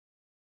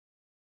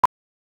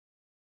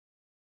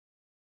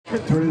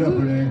Turn it up,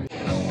 Renee.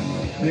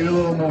 Maybe a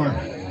little more.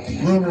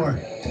 A little more.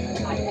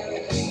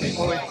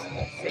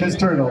 Just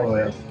turn it all the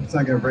way up. It's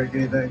not going to break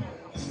anything.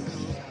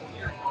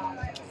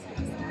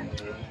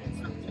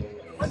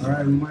 All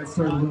right, we might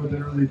start a little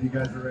bit early if you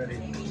guys are ready.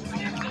 You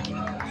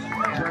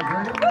guys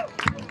ready?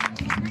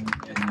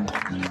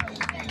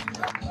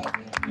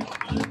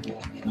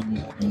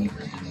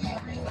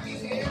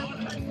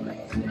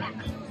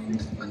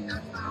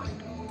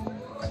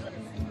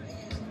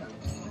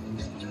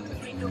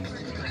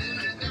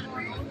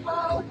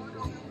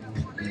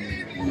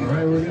 All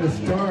right, we're going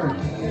to start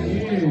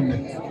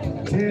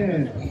in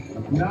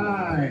 10,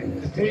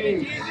 9,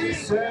 8,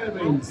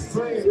 7,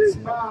 6,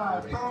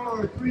 5,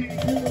 4, 3, 2,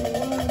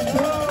 1,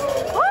 go!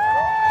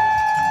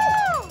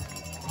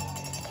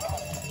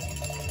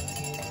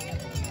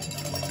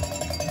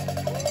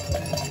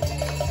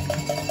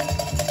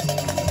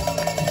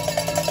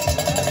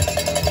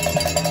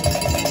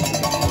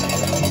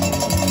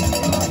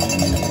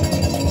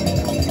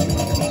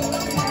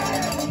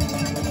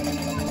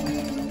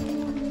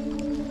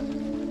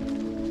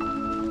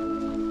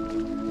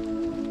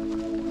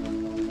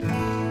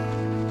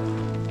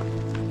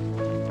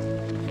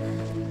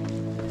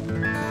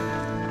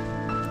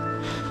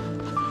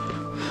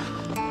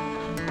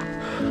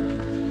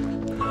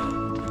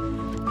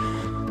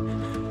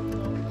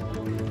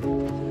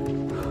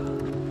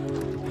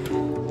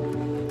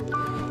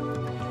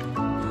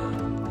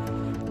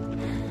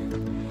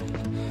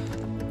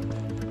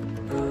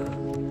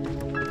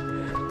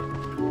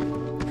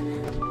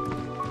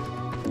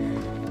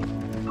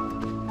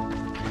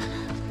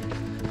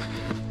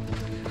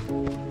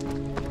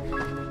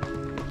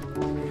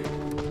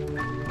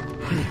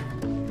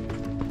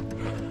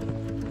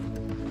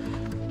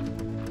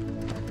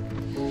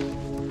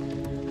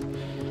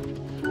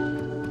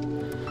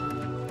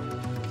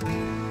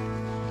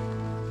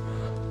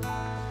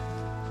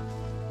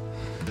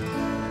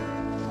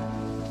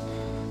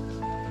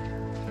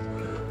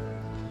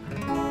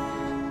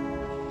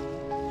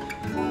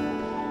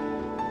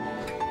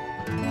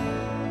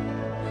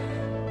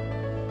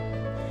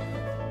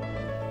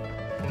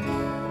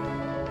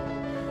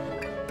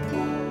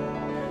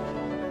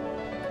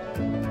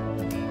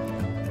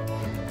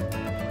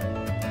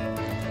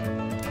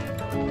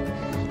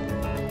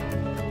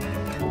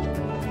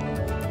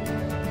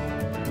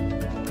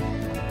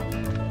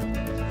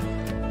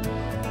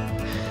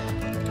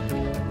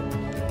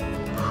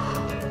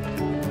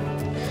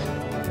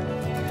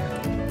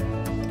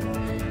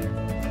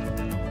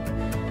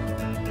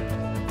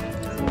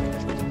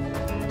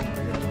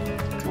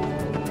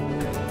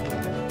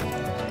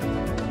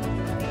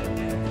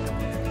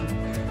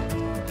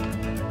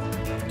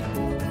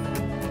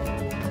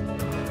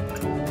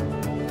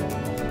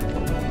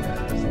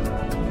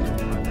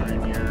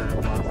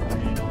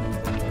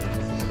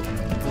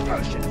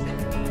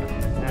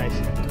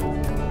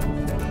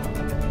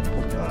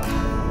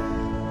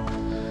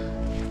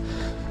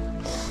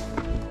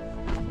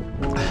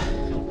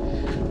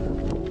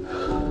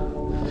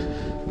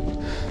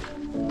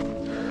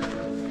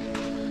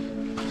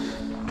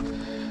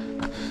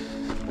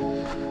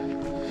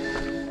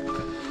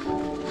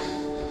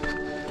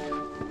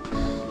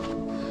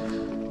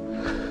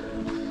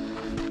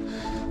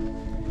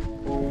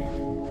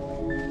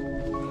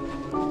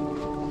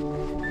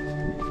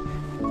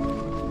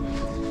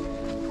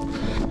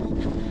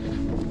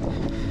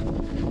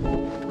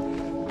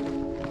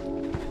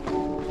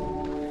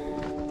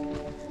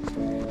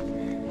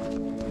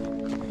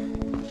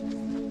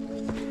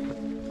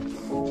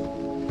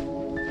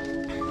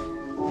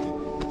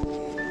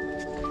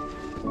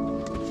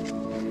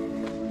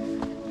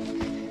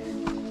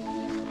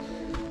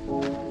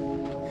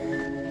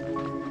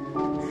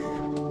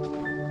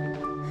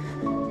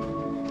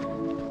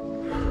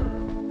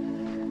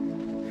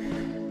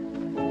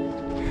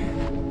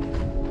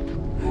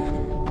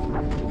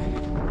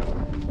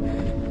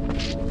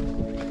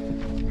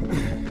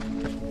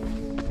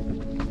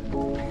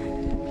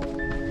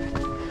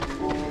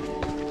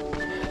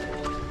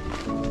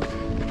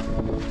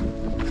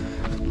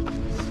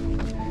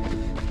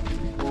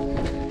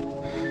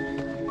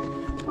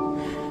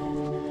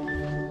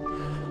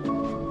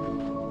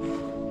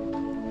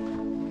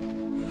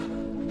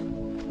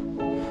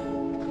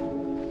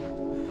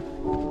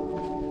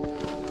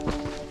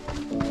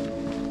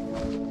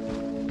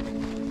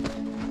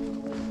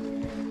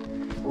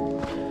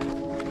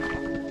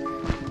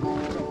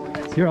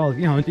 You're all,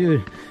 you know,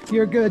 dude,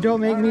 you're good.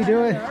 Don't make me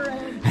do it.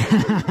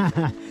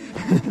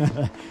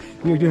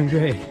 You're doing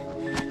great.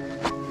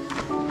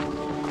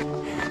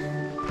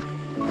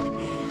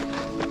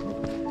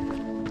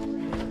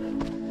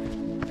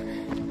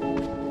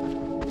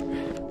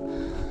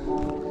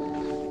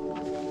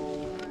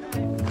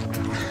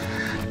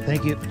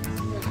 Thank you.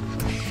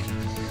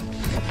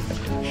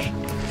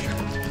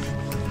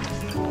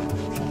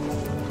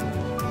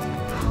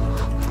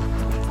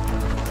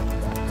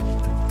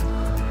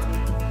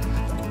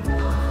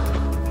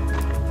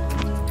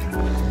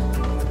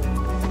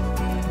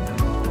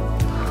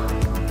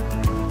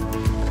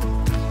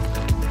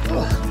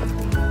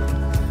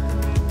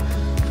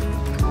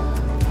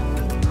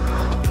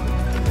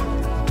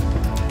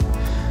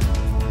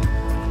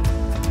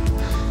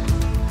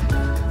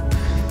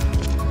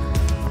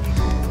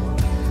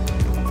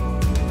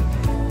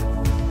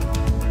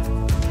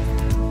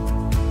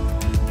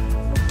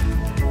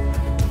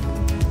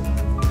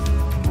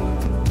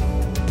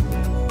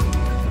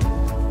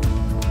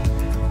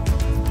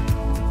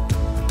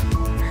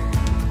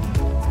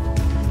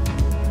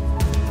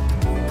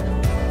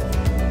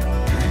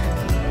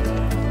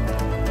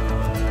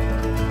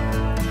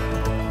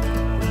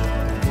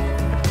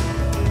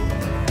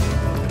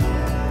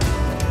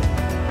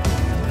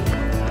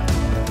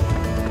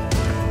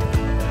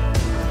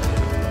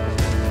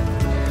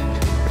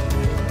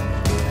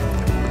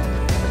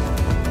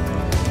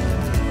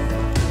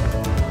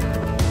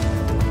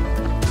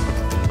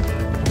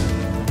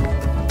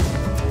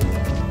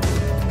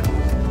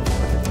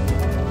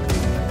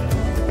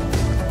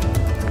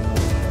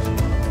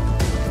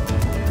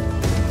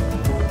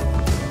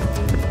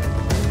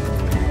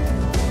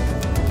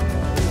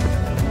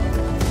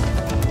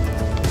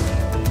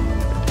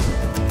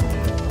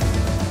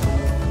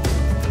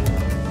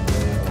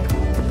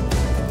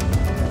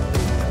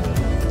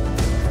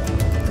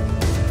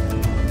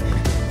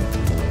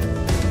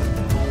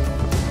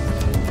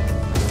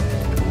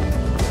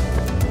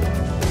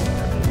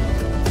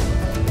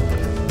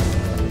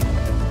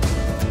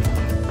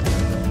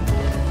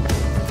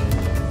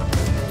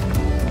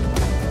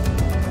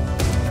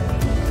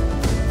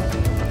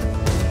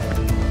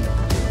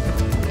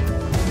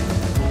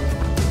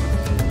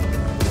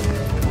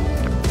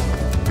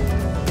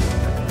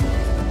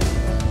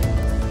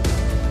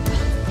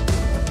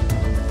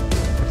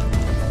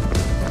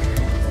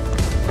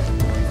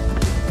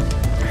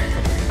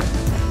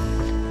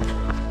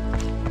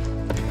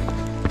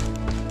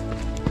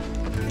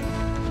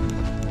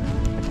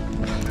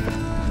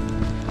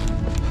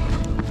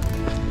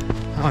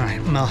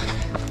 Well,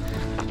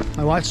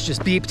 my watch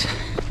just beeped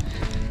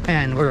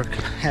and we're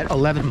at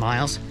 11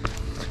 miles.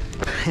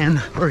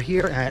 And we're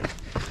here at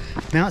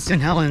Mt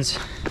St Helens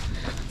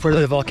for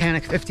the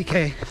Volcanic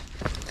 50K,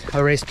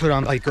 a race put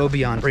on by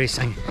GoBeyond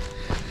Racing.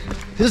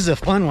 This is a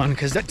fun one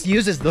because that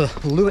uses the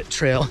Lewitt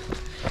Trail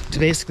to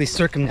basically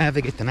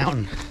circumnavigate the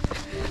mountain.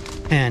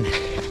 And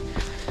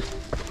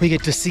we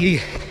get to see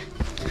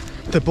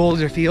the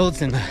boulder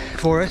fields and the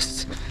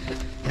forests.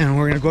 And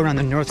we're gonna go around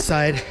the north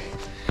side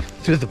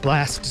through the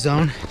blast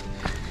zone,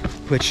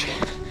 which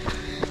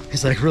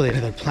is like really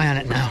another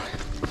planet now.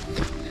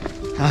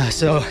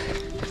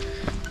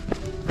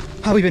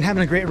 We've been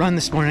having a great run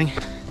this morning.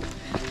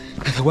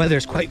 The weather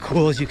is quite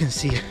cool, as you can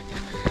see,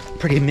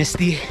 pretty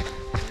misty,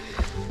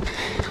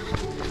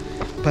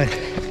 but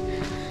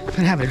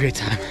been having a great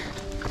time.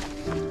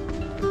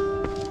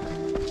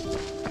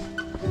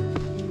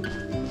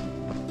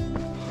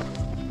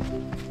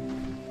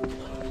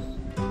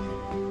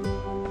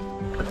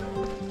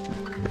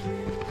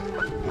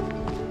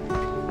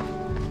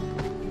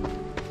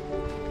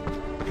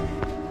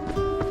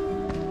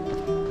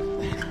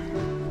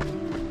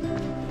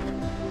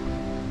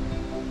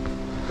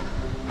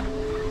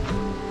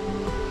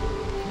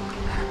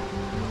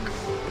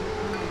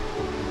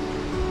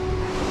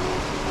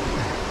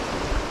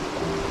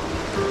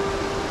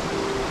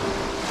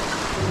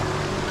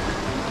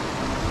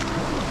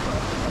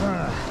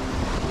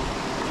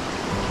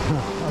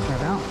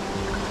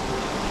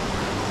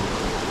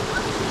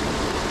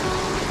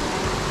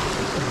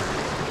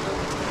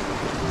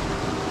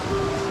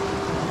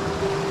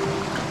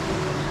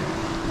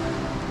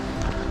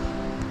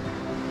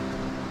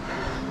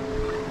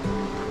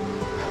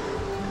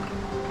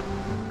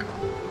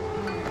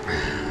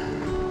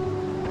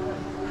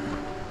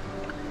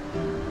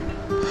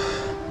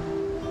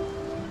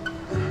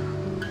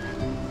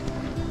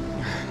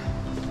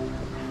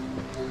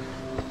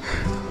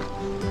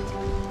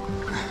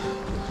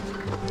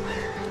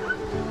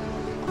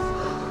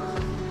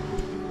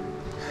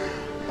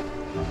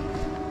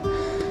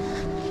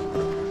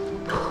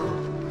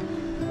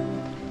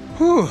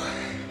 Whew,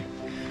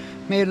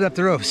 made it up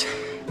the ropes.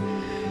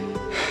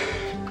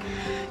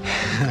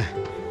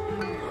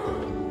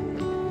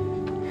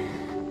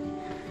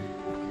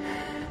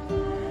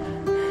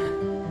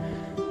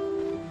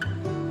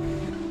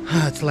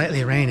 It's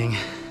lightly raining.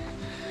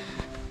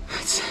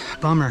 It's a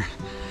bummer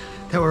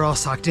that we're all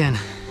socked in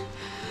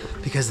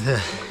because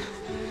the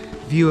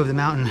view of the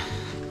mountain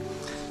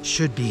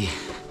should be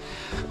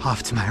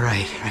off to my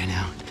right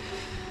now.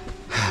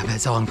 But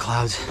it's all in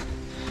clouds.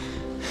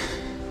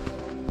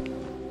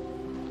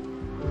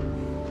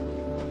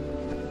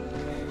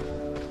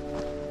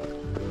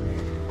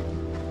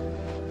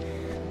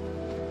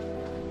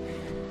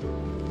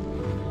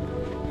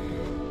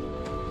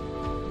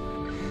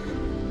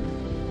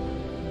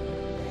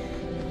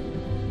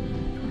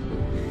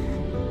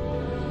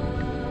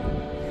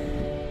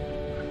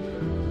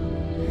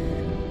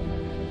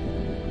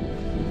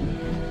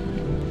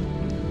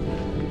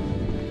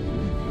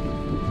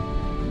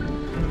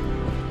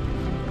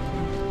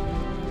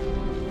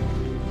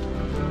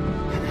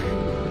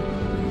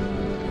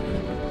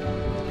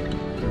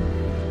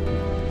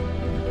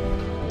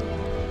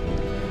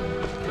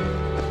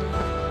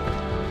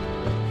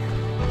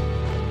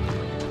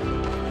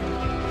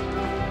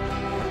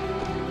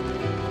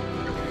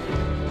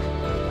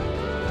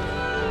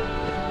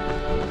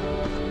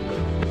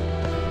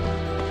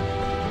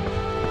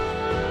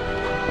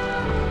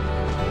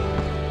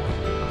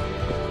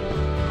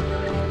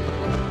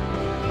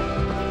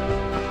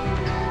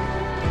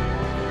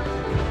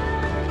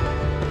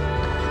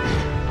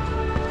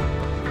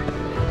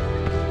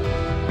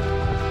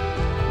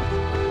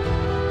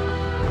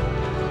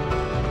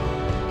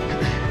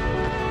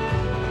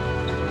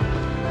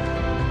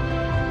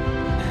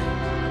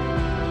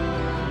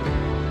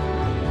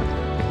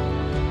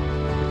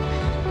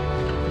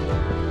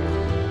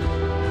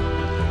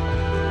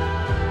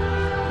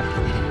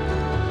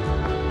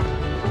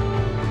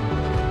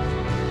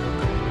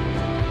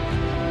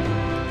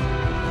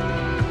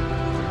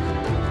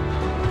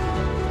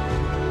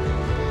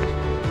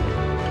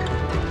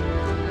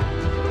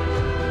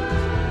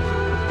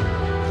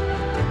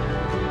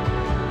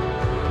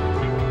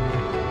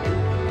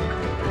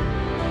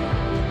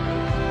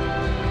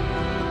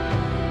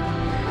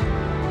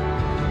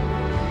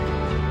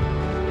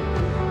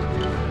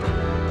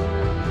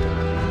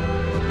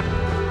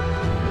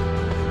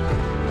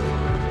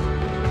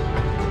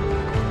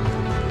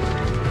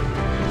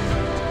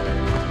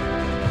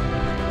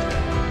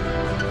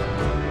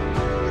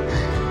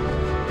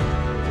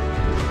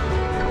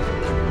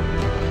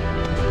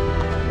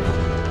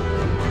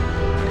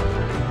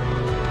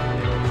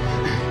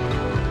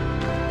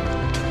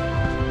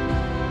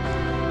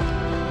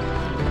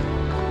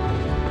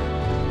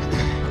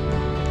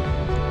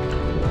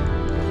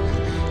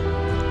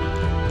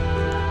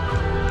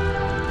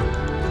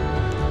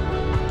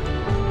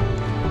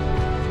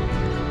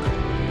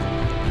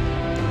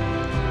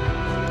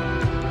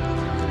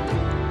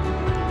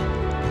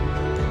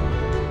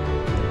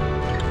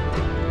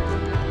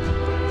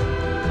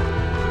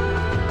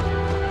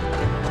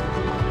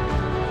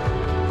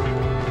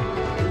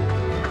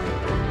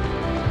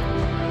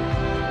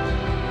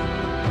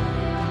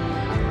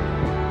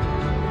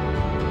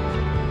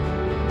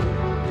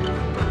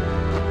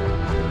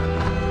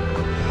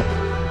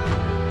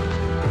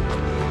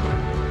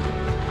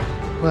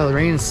 Well, the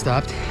rain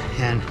stopped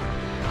and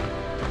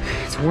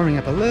it's warming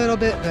up a little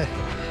bit, but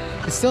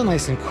it's still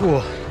nice and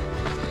cool.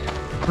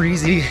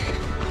 Breezy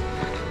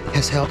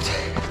has helped.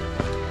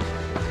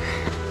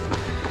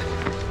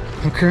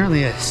 I'm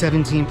currently at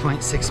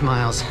 17.6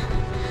 miles,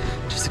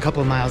 just a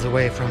couple of miles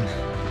away from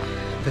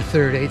the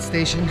third aid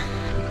station,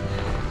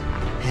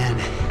 and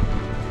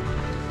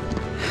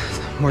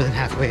more than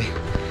halfway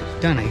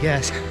done, I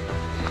guess.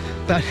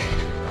 But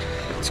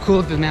it's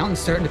cool that the mountain's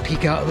starting to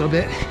peek out a little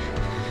bit.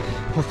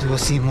 Hopefully we'll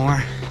see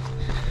more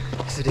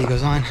as the day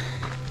goes on.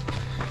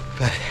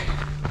 But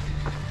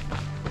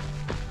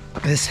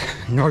this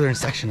northern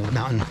section of the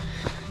mountain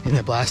in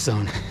the blast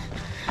zone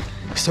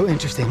is so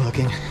interesting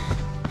looking.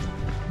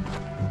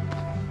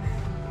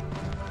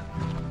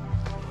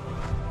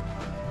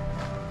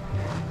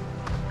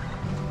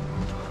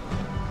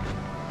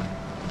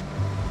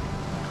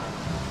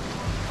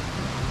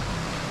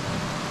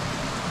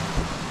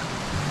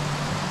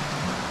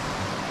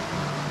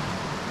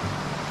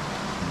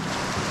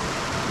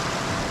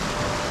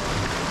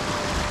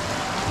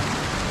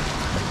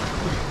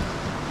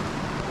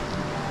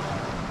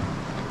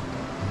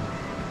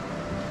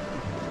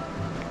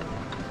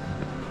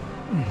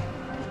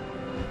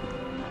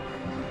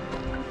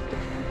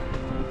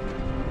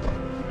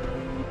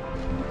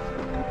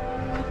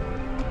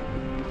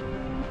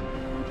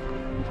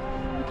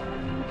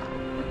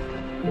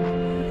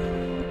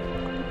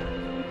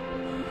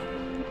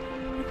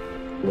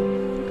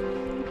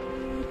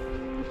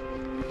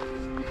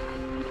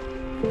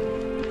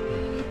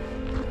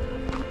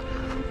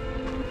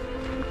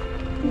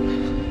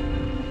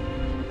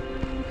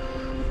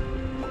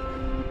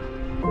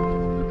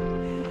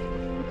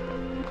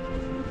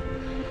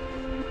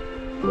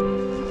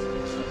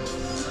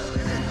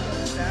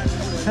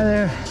 Hi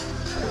there.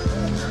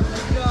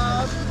 Good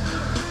job.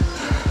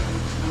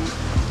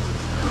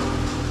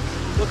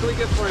 What can we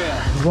get for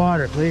you?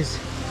 Water, please.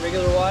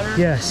 Regular water?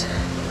 Yes.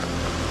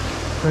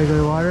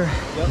 Regular water.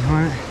 Yep. You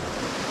want it?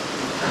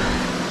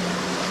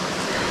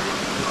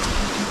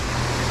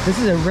 This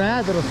is a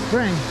rad little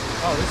spring.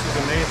 Oh, this is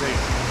amazing.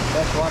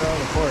 Best water on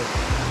the course.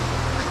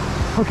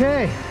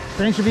 Okay,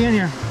 thanks for being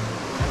here.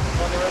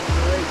 On the rest of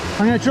the race.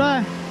 I'm gonna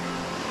try.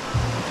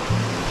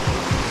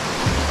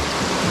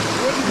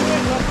 What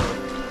are you doing?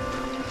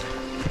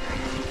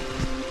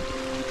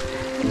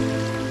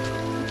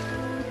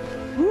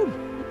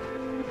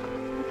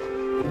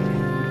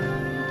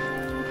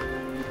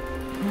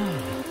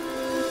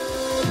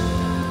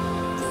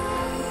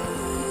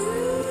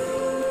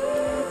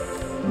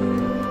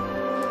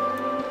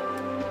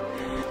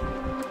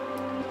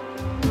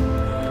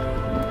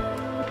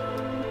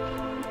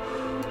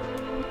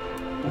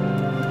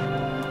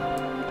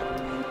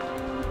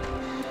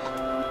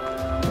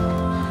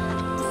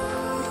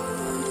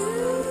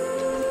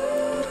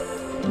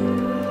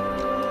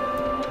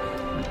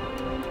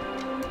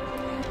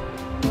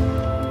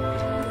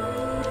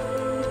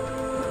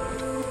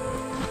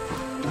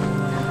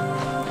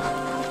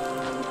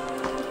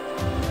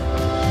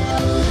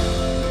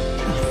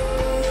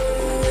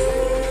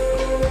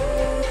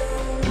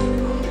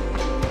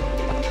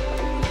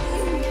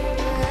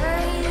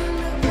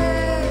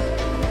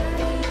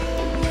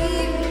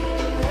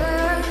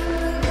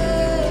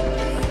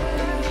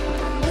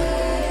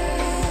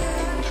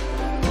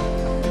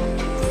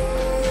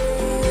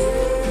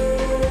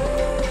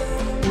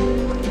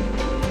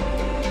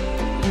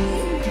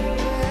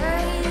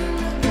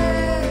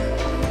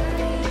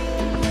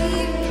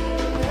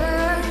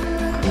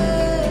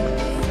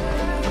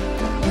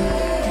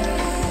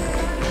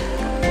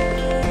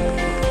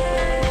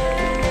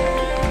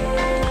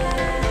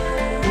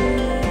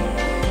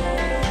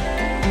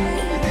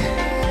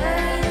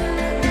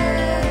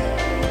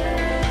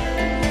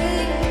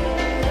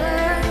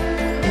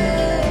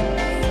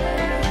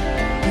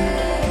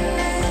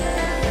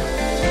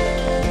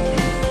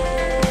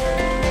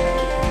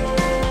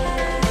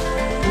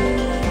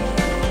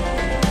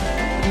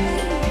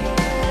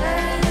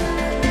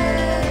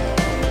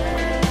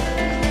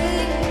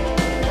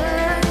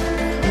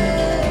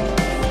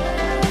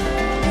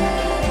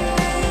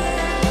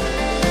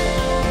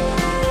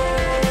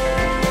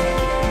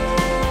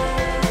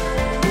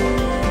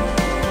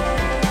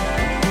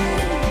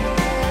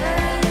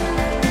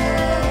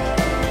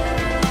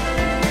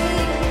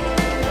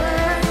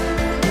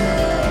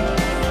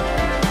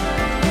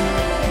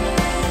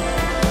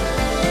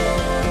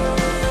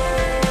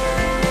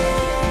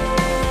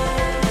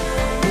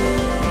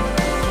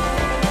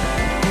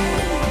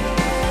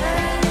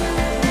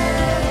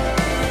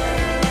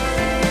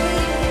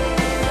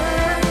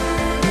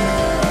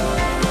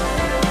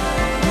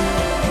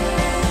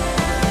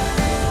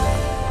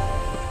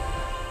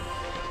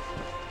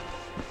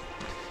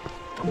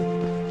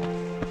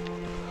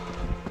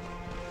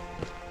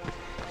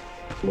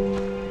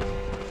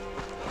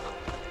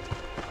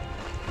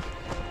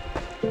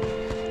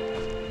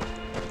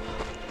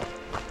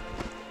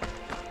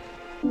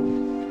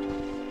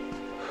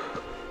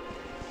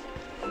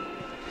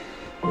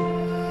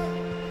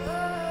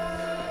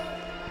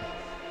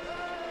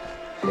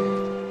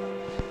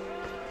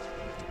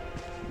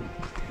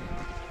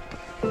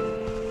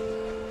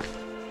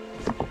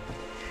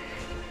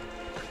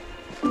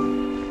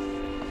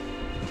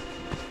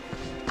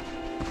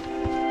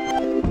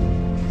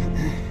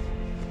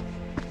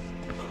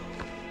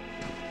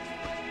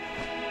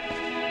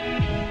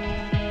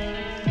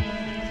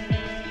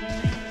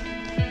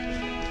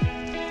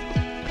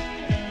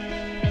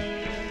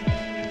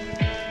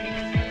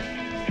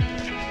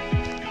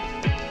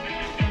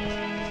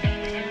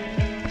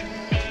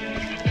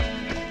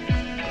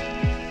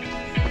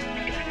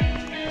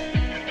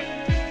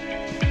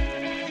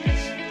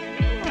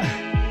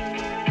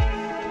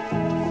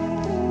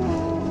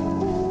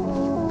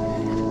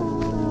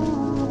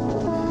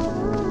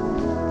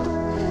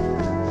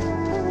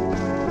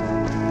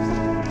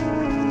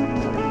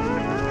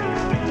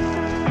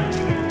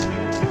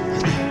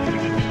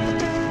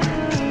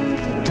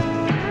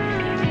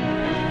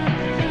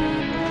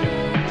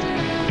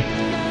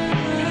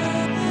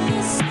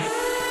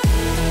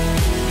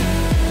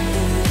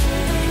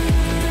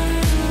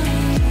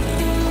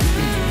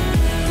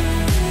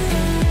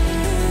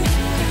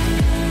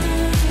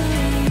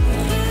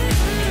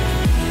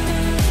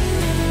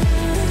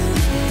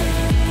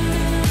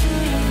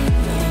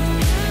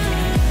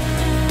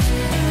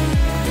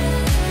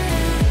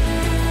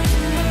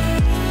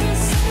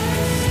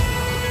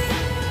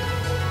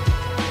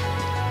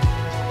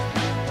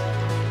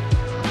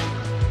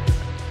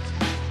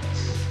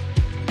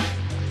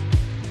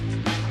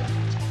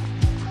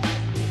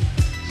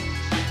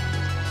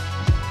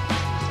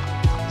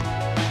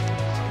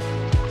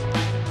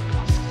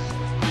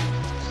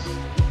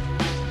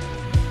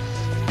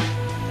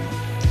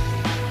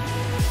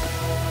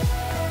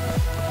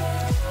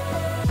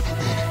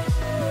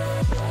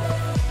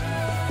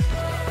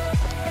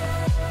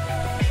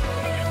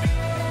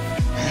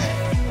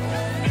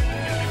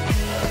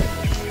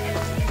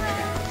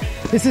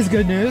 This is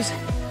good news.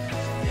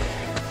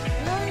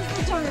 Here's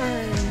the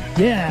turn.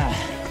 Yeah.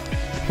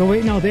 Been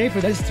waiting all day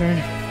for this turn.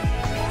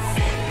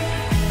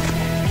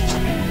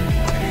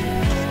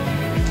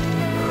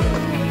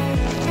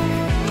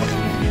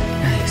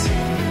 Nice.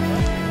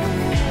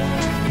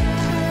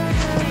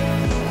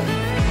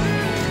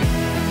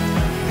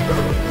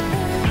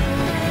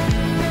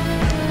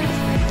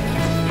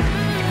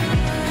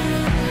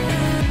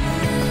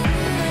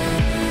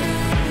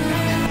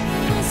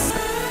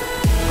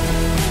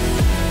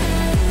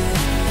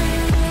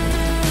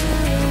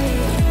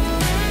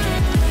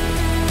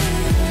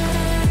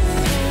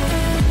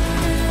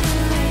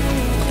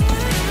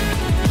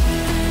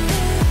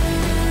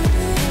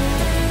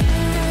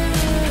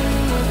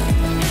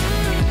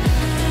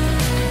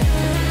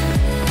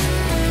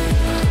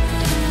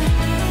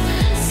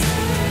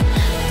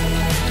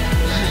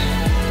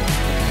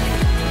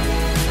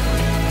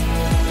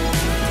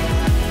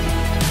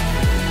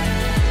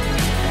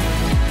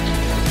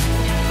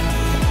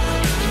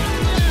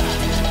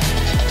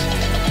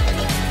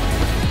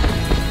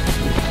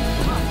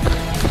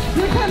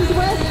 Here comes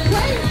West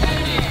Place.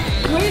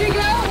 Way to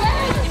go,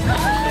 West!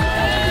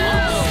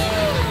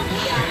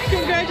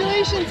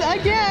 Congratulations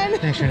again.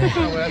 Thanks, Renee.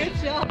 Good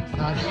job.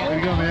 There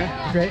you go, man.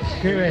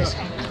 Great race.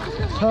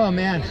 Oh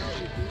man.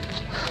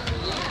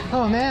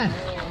 Oh man.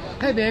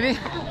 Hey baby.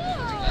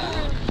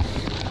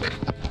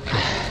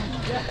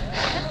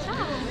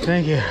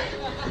 Thank you.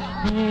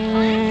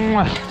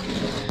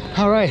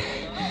 All right.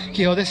 Can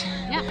you hold this?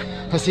 Yeah.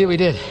 Let's see what we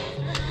did.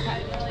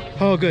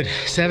 Oh good.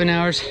 7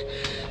 hours,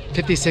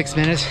 56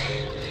 minutes,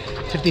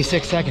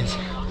 56 seconds.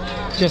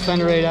 Just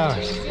under 8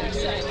 hours.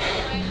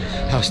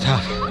 That was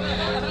tough.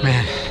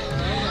 Man,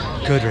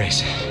 good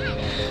race.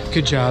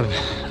 Good job.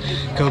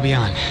 Go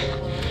beyond.